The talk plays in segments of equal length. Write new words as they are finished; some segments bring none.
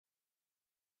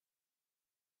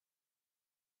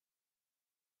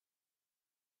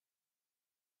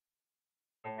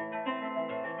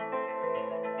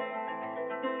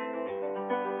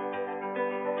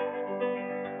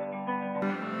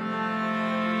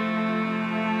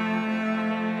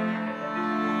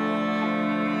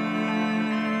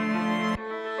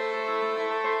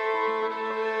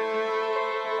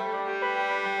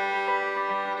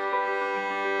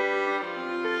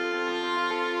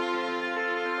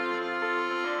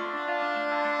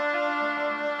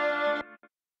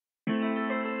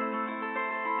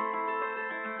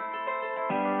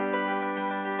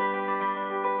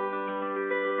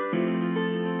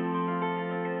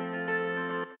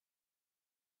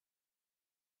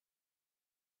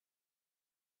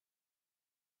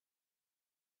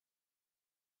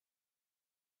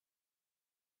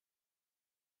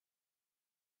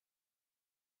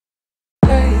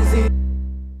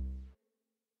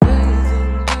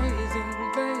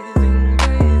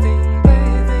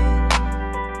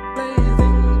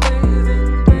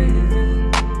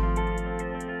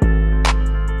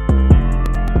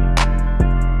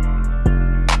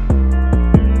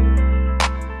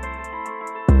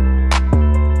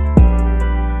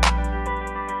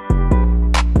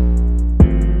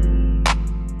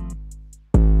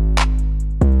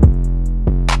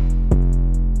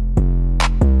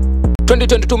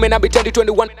2022 may not be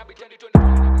 2021.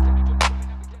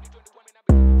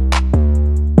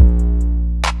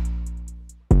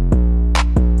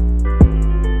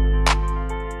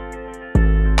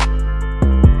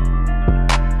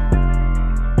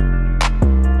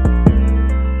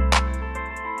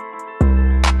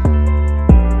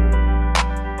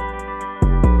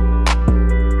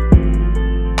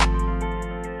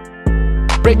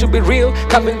 Pray to be real,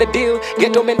 coming the deal.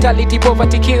 Ghetto mentality,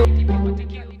 poverty kill.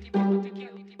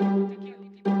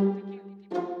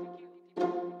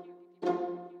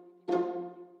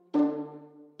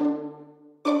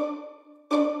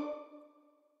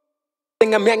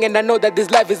 I'm young and I know that this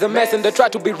life is a mess, and I try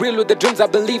to be real with the dreams I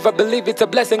believe it's a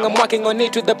blessing. I'm working on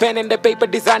it with the pen and the paper,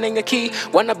 designing a key.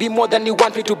 Wanna be more than you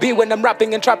want me to be. When I'm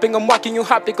rapping and trapping, I'm making you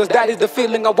happy, cause that is the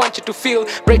feeling I want you to feel.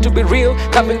 Pray to be real,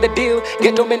 covering the deal.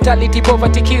 Ghetto mentality,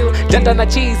 poverty kill. Janta na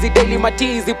cheesy, daily my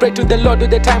teasy. Pray to the Lord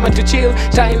with the time and to chill.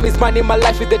 Time is money, my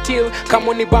life with the till. Come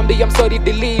on Ibambi, I'm sorry,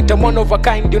 delete. I'm one of a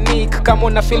kind, unique. Come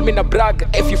on, I feel me na brag,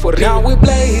 F you for real. Now we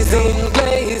blazing,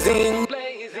 blazing.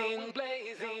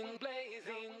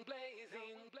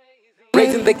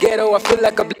 Raising the ghetto, I feel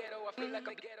like a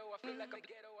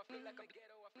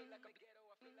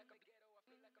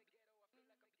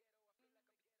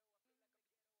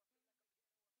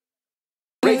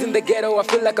Raising the ghetto, I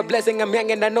feel like a blessing. I'm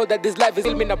young and I know that this life is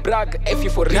me na brag, F you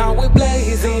for real. Now we're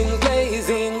blazing,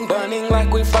 blazing, burning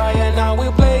like we fire. Now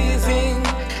we're blazing,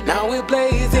 now we're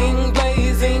blazing,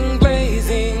 blazing,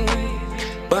 blazing,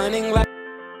 burning like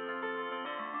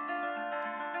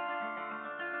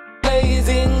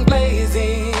blazing,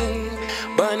 blazing,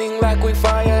 burning like we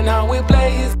fire. Now we're blazing.